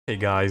Hey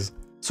guys,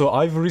 so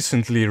I've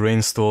recently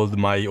reinstalled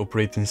my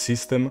operating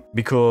system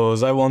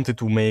because I wanted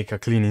to make a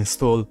clean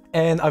install,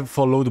 and I've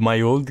followed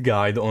my old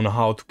guide on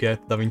how to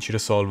get DaVinci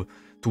Resolve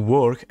to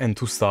work and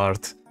to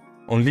start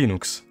on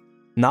Linux.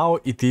 Now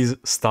it is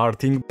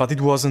starting, but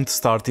it wasn't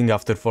starting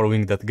after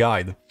following that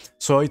guide.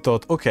 So I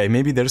thought, okay,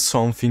 maybe there's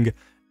something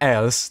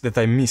else that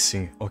I'm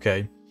missing,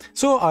 okay?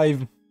 So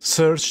I've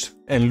searched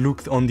and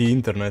looked on the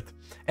internet,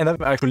 and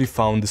I've actually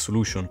found the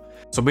solution.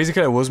 So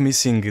basically I was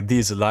missing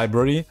this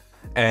library,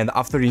 and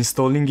after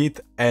installing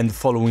it and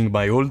following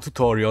my old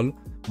tutorial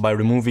by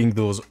removing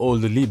those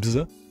old libs,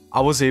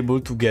 I was able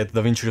to get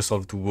DaVinci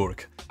Resolve to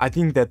work. I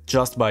think that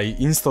just by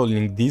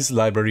installing this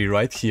library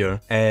right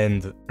here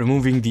and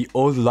removing the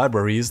old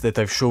libraries that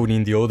I've shown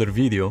in the other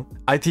video,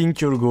 I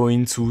think you're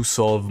going to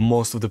solve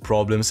most of the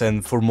problems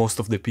and for most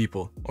of the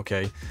people,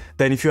 okay?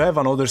 Then if you have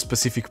another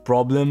specific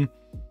problem,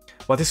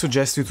 what I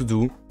suggest you to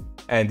do,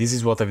 and this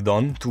is what I've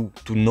done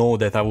to know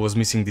that I was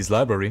missing this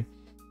library,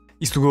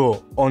 is to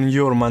go on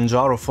your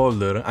Manjaro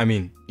folder, I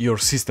mean your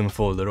system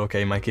folder,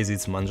 okay, in my case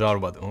it's Manjaro,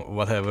 but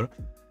whatever.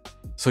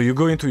 So you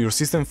go into your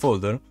system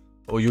folder,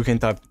 or you can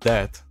type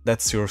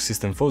that's your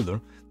system folder,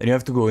 then you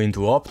have to go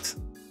into opt,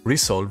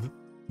 resolve,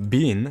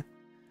 bin.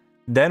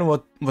 Then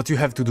what you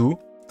have to do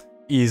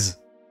is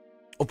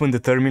open the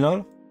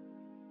terminal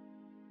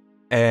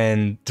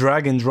and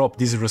drag and drop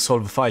this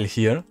resolve file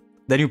here,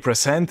 then you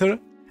press enter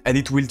and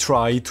it will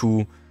try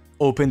to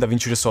open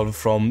DaVinci Resolve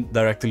from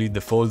directly the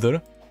folder.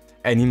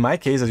 And in my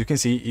case, as you can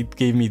see, it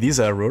gave me this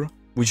error,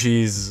 which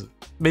is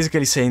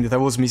basically saying that I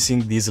was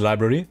missing this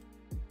library.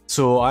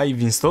 So I've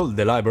installed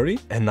the library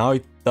and now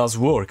it does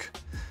work.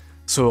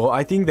 So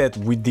I think that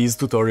with this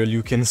tutorial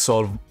you can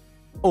solve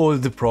all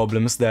the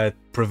problems that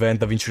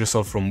prevent DaVinci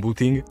Resolve from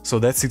booting. So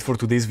that's it for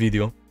today's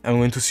video. I'm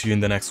going to see you in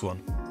the next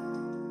one.